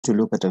to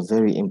look at a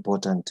very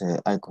important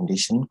eye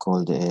condition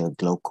called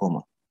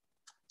glaucoma.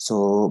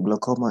 So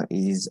glaucoma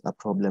is a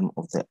problem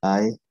of the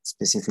eye,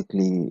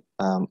 specifically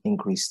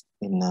increase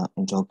in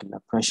intraocular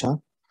pressure,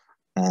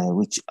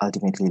 which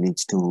ultimately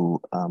leads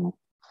to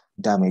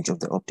damage of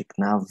the optic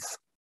nerve,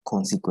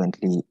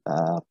 consequently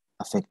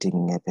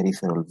affecting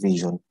peripheral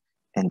vision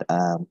and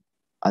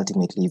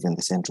ultimately even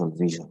the central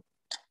vision.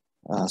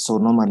 So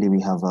normally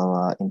we have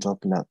our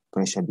intraocular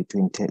pressure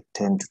between 10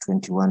 to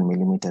 21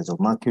 millimeters of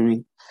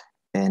mercury,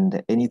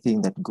 and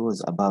anything that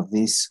goes above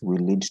this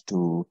will lead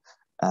to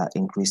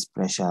increased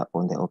pressure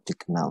on the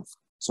optic nerve.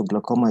 So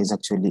glaucoma is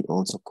actually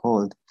also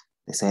called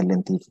the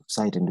silent thief of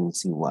sight, and we'll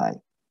see why.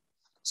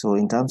 So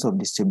in terms of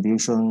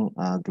distribution,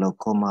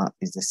 glaucoma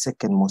is the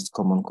second most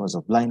common cause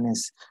of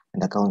blindness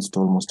and accounts to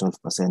almost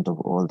 12% of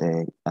all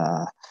the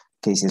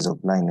cases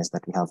of blindness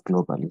that we have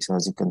globally. So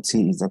as you can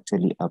see, it's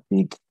actually a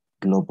big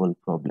global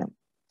problem.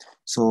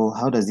 So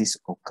how does this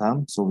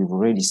occur? So we've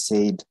already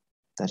said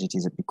that it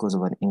is because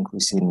of an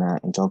increase in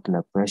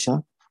intraocular pressure,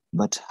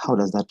 but how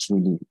does that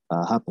really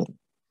happen?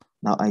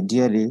 Now,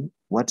 ideally,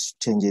 what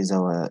changes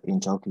our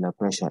intraocular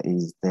pressure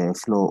is the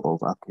flow of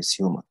aqueous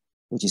humor,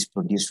 which is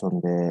produced from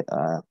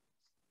the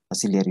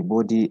ciliary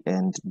body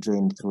and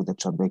drained through the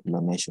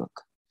trabecular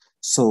meshwork.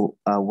 So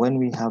when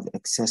we have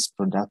excess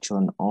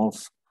production of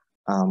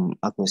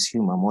aqueous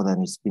humor, more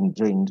than it's been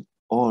drained,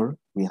 or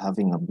we're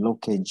having a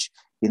blockage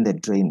in the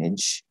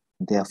drainage,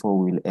 therefore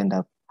we'll end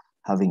up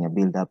having a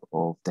buildup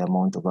of the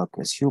amount of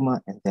aqueous humor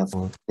and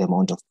therefore the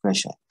amount of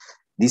pressure.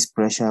 This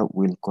pressure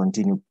will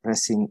continue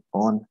pressing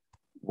on,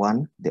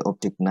 one, the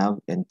optic nerve,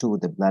 and two,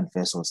 the blood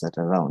vessels that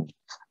are around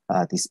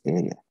this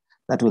area.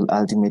 That will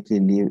ultimately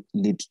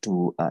lead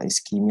to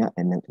ischemia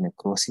and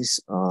necrosis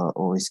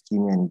or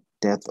ischemia and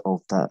death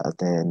of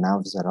the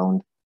nerves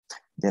around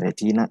the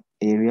retina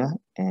area,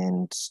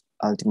 and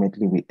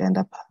ultimately we end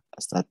up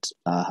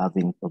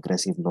having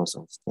progressive loss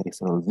of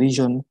peripheral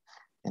vision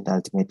and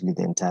ultimately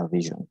the entire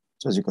vision.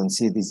 So as you can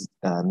see, this is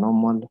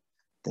normal.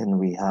 Then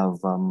we have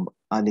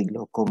early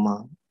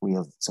glaucoma. We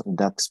have some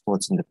dark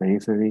spots in the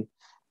periphery.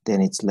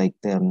 Then it's like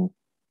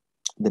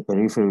the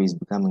periphery is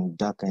becoming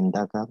darker and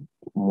darker,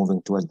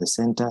 moving towards the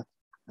center,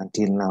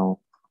 until now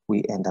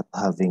we end up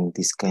having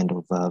this kind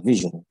of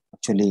vision.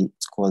 Actually,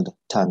 it's called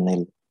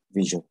tunnel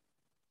vision.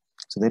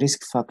 So the risk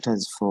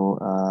factors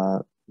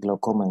for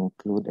glaucoma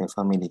include a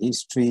family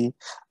history,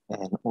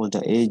 an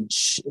older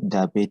age,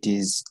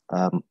 diabetes,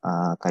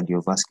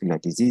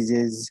 cardiovascular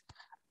diseases,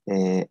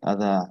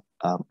 other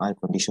eye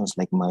conditions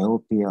like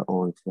myopia,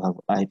 or if you have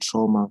eye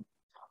trauma,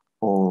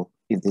 or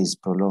if there's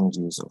prolonged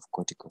use of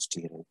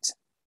corticosteroids.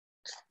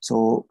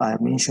 So I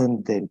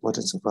mentioned the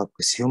importance of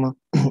aqueous humor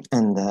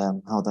and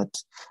how that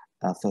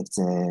affects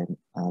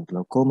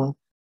glaucoma.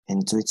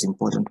 And so it's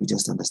important we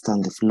just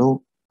understand the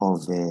flow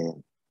of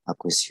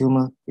aqueous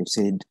humor. We've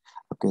said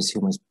aqueous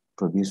humor is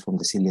produced from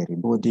the ciliary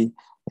body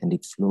and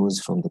it flows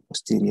from the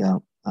posterior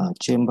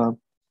chamber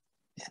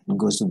and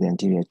goes to the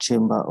anterior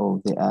chamber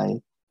of the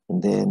eye.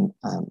 And then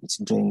it's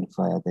drained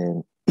via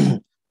the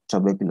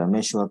trabecular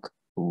meshwork,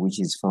 which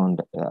is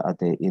found at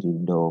the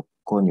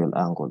iridocorneal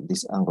angle,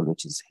 this angle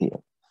which is here.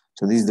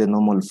 So this is the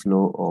normal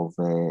flow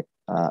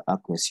of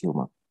aqueous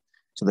humor.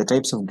 So the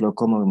types of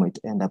glaucoma we might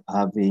end up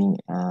having,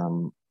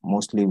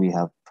 mostly we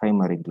have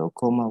primary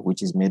glaucoma,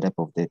 which is made up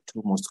of the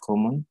two most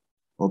common,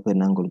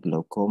 open angle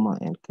glaucoma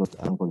and closed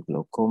angle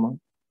glaucoma.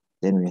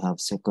 Then we have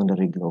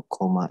secondary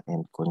glaucoma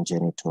and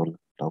congenital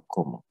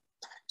glaucoma.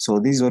 So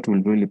this is what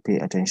we'll really pay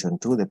attention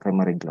to, the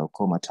primary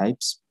glaucoma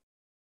types.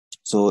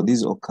 So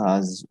this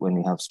occurs when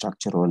we have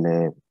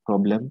structural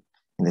problem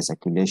in the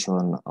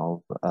circulation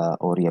of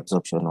or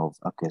reabsorption of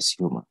aqueous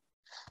humor.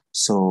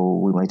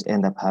 So we might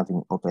end up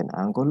having open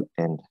angle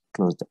and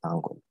closed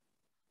angle.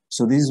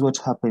 So this is what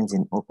happens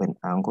in open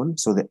angle.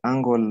 So the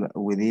angle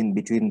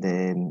between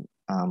the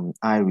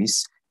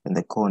iris and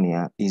the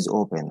cornea is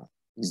open,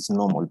 is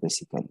normal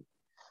basically.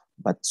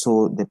 But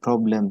so the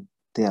problem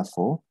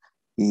therefore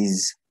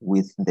is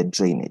with the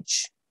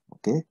drainage,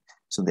 okay?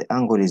 So the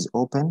angle is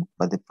open,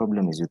 but the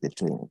problem is with the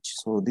drainage.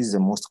 So this is the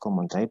most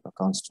common type,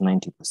 accounts to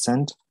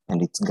 90%,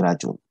 and it's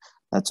gradual.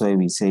 That's why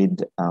we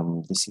said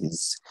this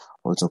is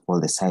also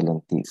called the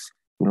silent thief.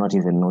 You will not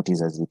even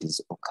notice as it is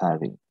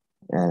occurring.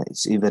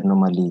 It's even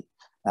normally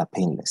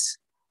painless.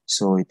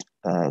 So it's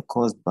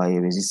caused by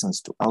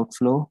resistance to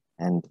outflow,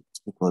 and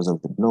it's because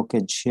of the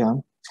blockage here,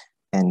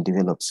 and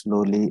develops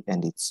slowly,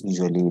 and it's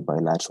usually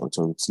bilateral.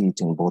 So you see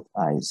it in both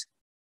eyes.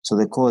 So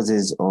the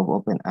causes of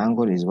open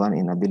angle is one,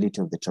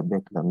 inability of the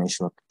trabecular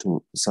meshwork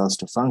cells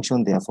to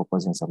function, therefore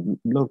causing some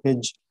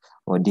blockage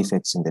or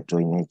defects in the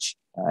drainage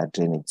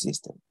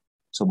system.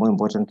 So more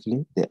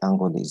importantly, the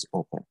angle is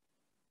open.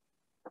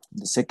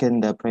 The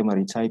second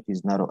primary type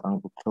is narrow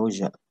angle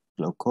closure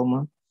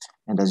glaucoma.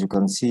 And as you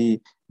can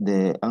see,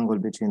 the angle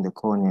between the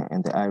cornea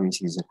and the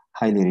iris is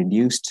highly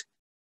reduced,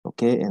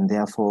 okay? And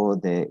therefore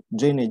the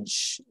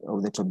drainage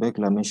of the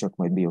trabecular meshwork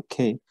might be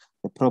okay.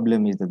 The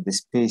problem is that the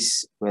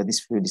space where this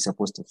fluid is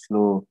supposed to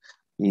flow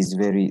is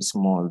very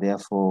small.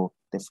 Therefore,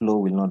 the flow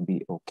will not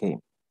be okay.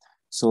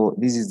 So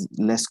this is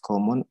less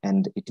common,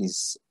 and it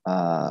is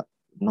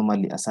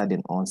normally a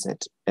sudden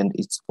onset, and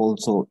it's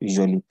also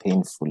usually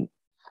painful.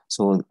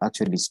 So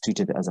actually it's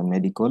treated as a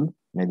medical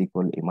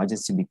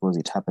emergency because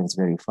it happens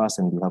very fast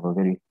and you have a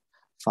very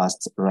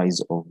fast rise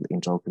of the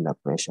intraocular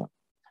pressure.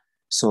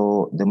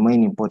 So the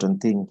main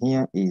important thing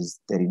here is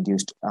the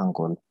reduced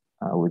angle.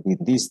 Within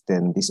this,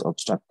 then this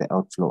obstructs the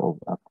outflow of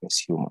aqueous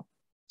humor.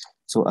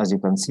 So as you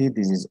can see,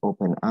 this is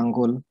open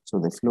angle. So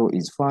the flow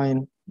is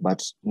fine,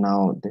 but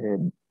now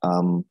the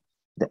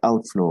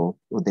outflow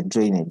or the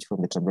drainage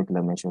from the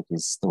trabecular meshwork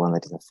is the one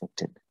that is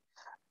affected.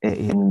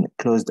 In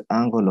closed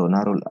angle or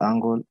narrow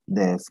angle,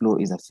 the flow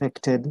is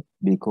affected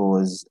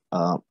because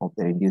of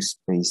the reduced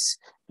space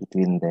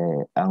between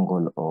the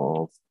angle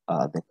of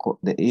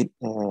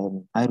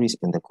the iris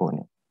and the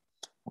cornea.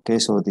 Okay,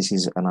 so this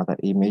is another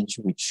image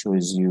which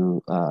shows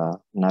you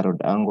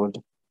narrowed angle,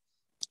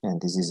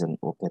 and this is an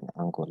open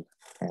angle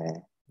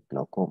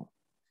glaucoma.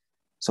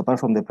 So apart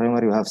from the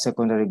primary, we have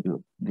secondary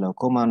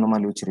glaucoma,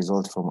 normally which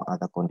results from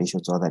other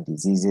conditions, other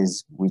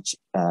diseases, which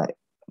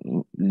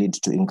lead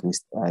to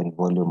increased in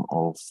volume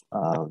of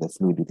the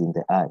fluid within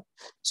the eye.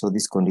 So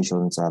these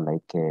conditions are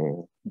like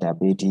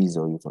diabetes,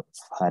 or you've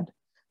had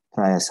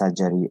prior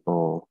surgery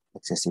or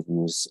excessive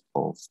use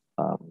of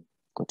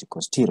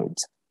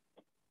corticosteroids.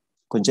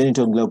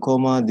 Congenital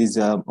glaucoma, these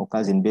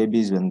occurs in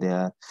babies when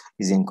there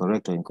is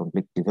incorrect or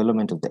incomplete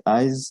development of the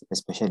eyes,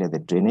 especially at the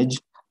drainage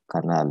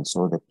canal.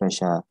 So the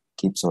pressure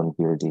keeps on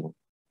building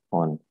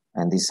on,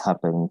 and this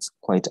happens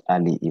quite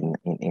early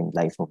in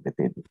life of the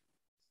baby.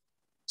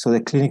 So the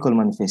clinical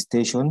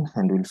manifestation,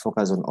 and we'll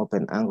focus on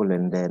open angle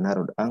and the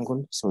narrowed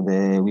angle. So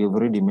we have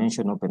already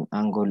mentioned open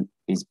angle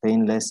is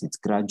painless, it's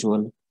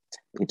gradual,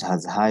 it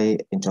has high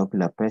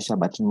intraocular pressure,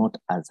 but not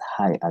as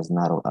high as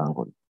narrow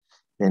angle.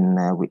 Then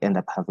we end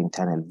up having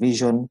tunnel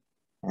vision,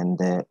 and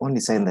the only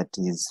sign that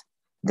is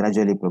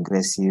gradually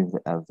progressive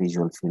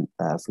visual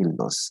field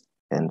loss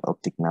and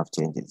optic nerve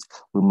changes.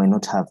 We may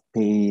not have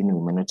pain,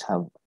 we may not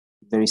have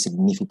very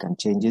significant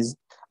changes,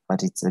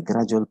 but it's a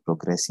gradual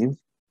progressive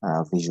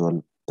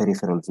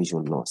peripheral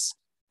visual loss.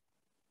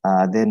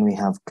 Then we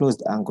have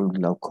closed angle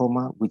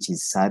glaucoma, which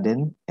is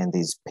sudden and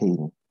there's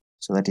pain.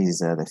 So that is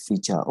the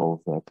feature of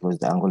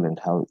closed angle and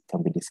how it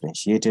can be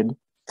differentiated.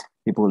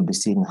 People will be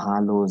seeing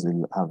halos,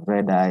 they'll have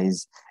red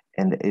eyes,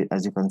 and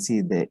as you can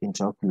see, the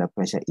intraocular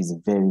pressure is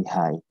very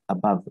high,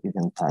 above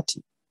even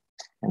 30.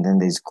 And then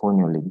there's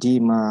corneal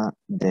edema,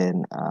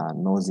 then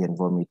nausea and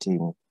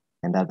vomiting,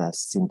 and other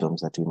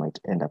symptoms that we might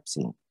end up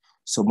seeing.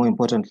 So more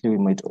importantly, we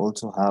might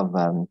also have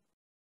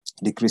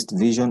decreased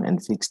vision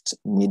and fixed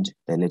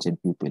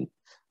mid-dilated pupil,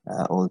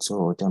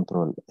 also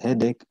temporal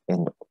headache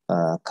and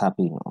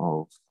cupping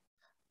of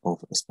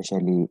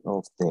especially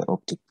of the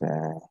optic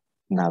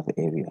nerve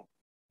area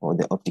or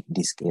the optic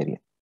disc area.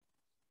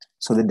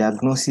 So the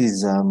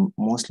diagnosis,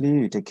 mostly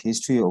we take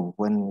history of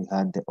when we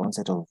had the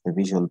onset of the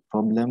visual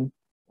problem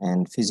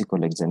and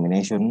physical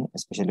examination,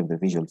 especially of the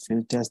visual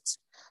field tests.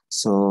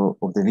 So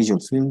of the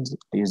visual field,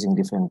 using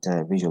different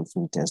visual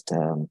field test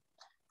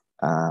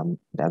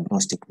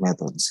diagnostic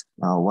methods.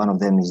 Now, one of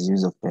them is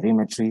use of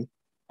perimetry,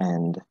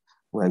 and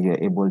where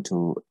you're able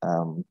to,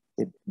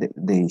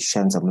 they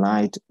shine some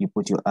light, you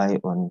put your eye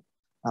on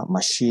a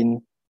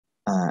machine,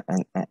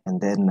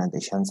 and then they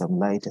shine some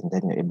light, and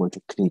then you're able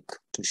to click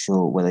to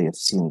show whether you've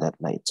seen that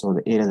light. So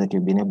the area that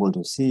you've been able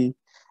to see,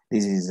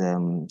 this is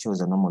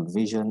shows a normal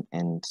vision,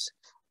 and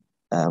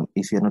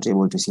if you're not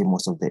able to see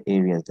most of the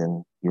areas,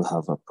 then you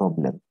have a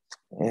problem,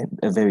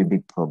 a very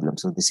big problem.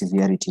 So the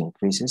severity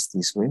increases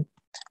this way.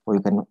 Or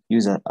you can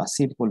use a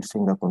simple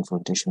finger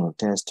confrontational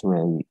test where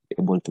you're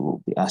able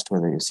to be asked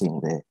whether you're seeing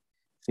the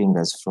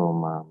fingers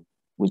from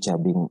which are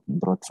being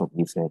brought from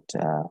different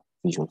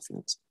visual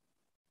fields.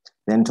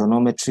 Then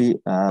tonometry,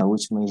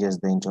 which measures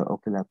the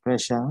intraocular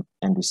pressure,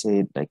 and we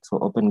say like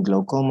for open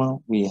glaucoma,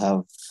 we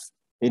have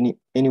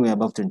anywhere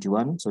above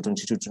 21, so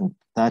 22 to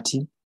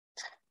 30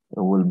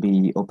 will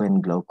be open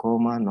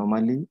glaucoma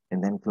normally,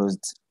 and then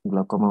closed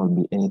glaucoma will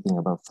be anything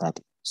above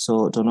 30.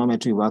 So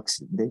tonometry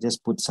works, they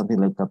just put something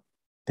like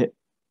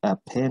a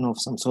pen of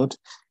some sort,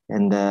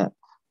 and a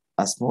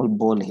small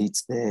ball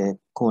hits the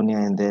cornea,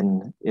 and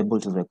then able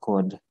to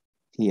record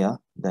here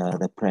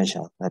the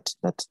pressure that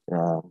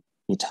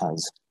it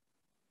has.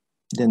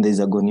 Then there's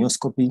a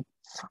gonioscopy.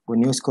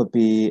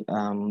 Gonioscopy,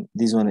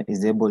 this one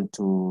is able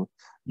to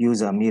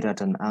use a mirror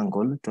at an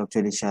angle to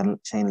actually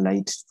shine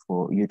light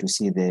for you to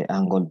see the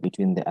angle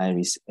between the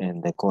iris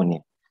and the cornea.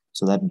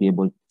 So that be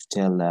able to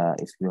tell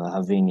if you are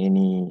having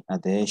any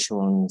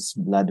adhesions,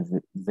 blood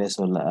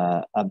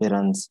vessel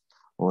aberrance,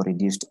 or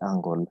reduced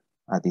angle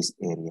at this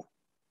area.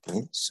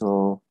 Okay,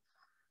 so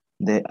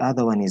the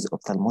other one is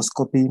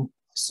ophthalmoscopy.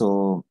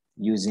 So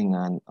using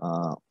an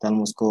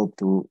ophthalmoscope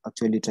to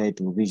actually try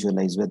to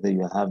visualize whether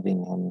you're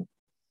having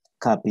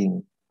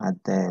cupping at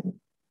the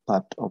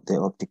part of the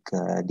optic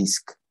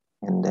disc.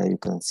 And you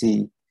can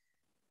see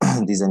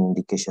this is an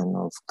indication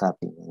of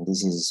cupping. And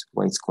this is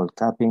why it's called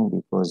cupping,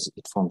 because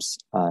it forms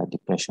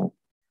depression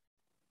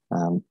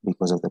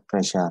because of the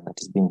pressure that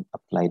is being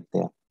applied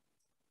there.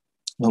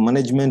 Now,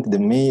 management, the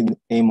main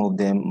aim of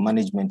the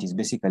management is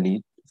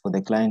basically for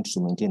the client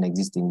to maintain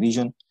existing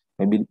vision. It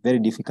may be very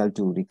difficult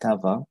to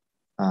recover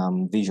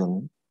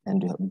vision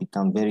and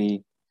become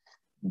very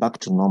back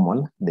to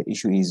normal. The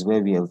issue is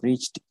where we have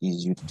reached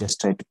is you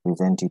just try to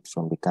prevent it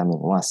from becoming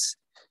worse.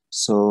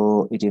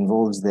 So it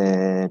involves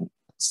the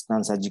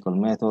non-surgical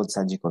methods,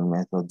 surgical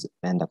methods,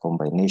 and a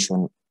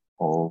combination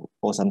of,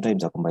 or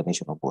sometimes a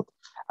combination of both.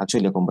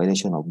 Actually, a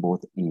combination of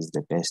both is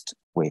the best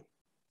way.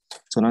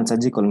 So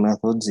non-surgical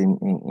methods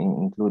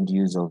include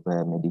use of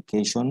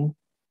medication,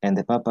 and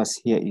the purpose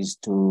here is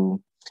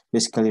to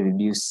basically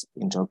reduce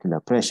intraocular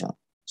pressure.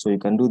 So you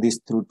can do this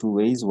through two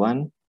ways.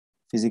 One,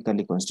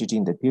 physically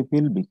constricting the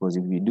pupil, because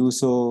if you do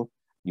so,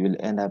 you will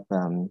end up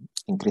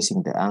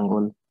increasing the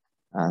angle.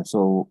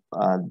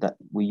 That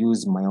we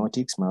use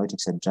myotics.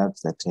 Myotics are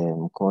drugs that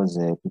cause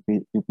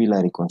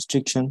pupillary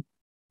constriction.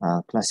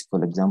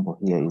 Classical example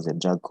here is a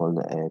drug called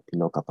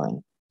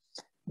pilocarpine.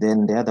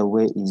 Then the other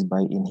way is by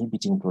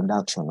inhibiting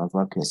production of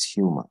aqueous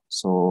humor.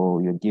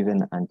 So you're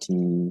given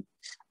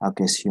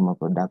anti-aqueous humor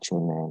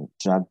production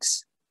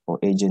drugs or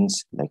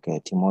agents like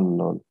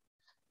timolol,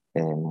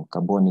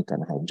 carbonic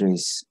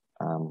anhydrase,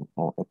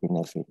 or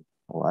epinephrine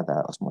or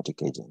other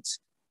osmotic agents.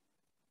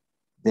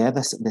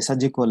 The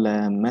surgical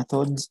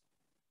methods.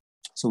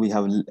 So we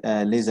have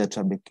laser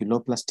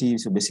trabeculoplasty.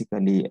 So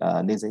basically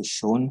laser is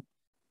shown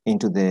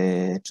into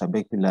the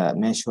trabecular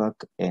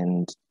meshwork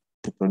and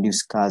to produce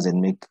scars and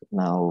make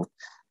now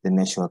the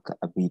meshwork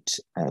a bit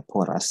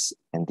porous,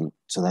 and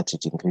so that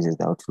it increases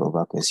the outflow of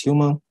aqueous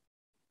humor.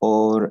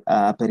 Or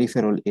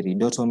peripheral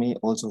iridotomy.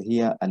 Also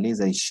here, a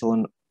laser is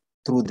shown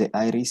through the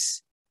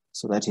iris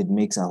so that it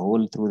makes a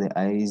hole through the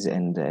iris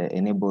and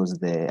enables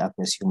the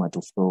aqueous humor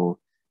to flow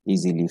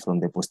easily from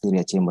the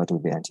posterior chamber to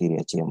the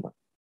anterior chamber.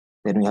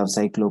 Then we have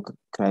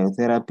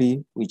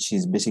cyclocryotherapy, which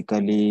is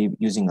basically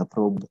using a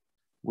probe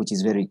which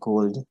is very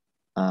cold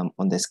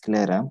on the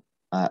sclera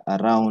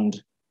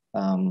around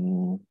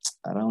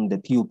the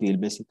pupil,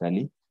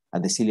 basically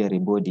at the ciliary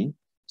body,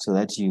 so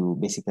that you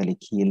basically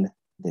kill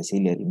the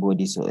ciliary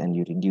body, and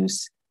you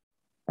reduce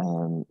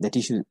the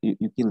tissue,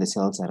 you kill the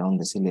cells around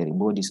the ciliary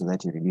body so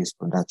that you reduce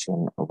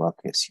production of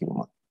aqueous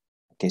humor.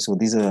 Okay, so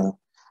these are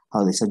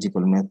how the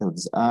surgical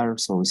methods are.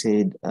 So we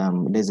said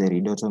laser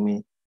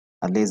iridotomy,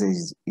 a laser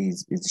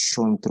is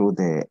shown through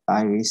the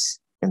iris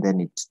and then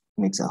it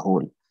makes a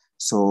hole.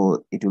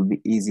 So it will be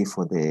easy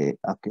for the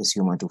aqueous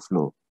humor to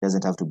flow. It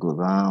doesn't have to go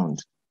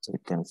around, so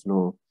it can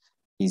flow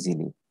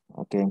easily,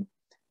 okay?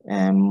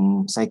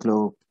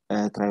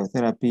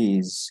 Cyclocryotherapy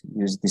is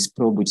use this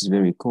probe, which is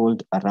very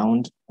cold,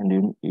 around,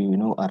 and you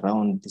know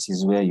around, this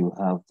is where you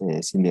have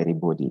the ciliary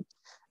body,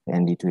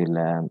 and it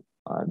will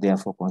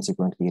therefore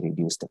consequently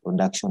reduce the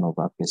production of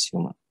aqueous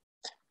humor.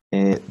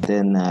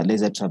 Then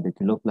laser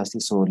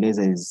trabeculoplasty. So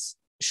laser is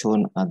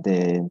shown at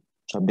the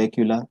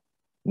trabecular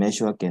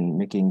meshwork and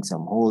making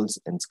some holes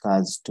and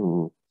scars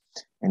to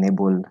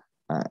enable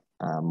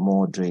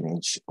more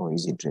drainage or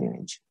easy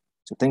drainage.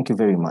 So thank you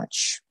very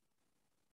much.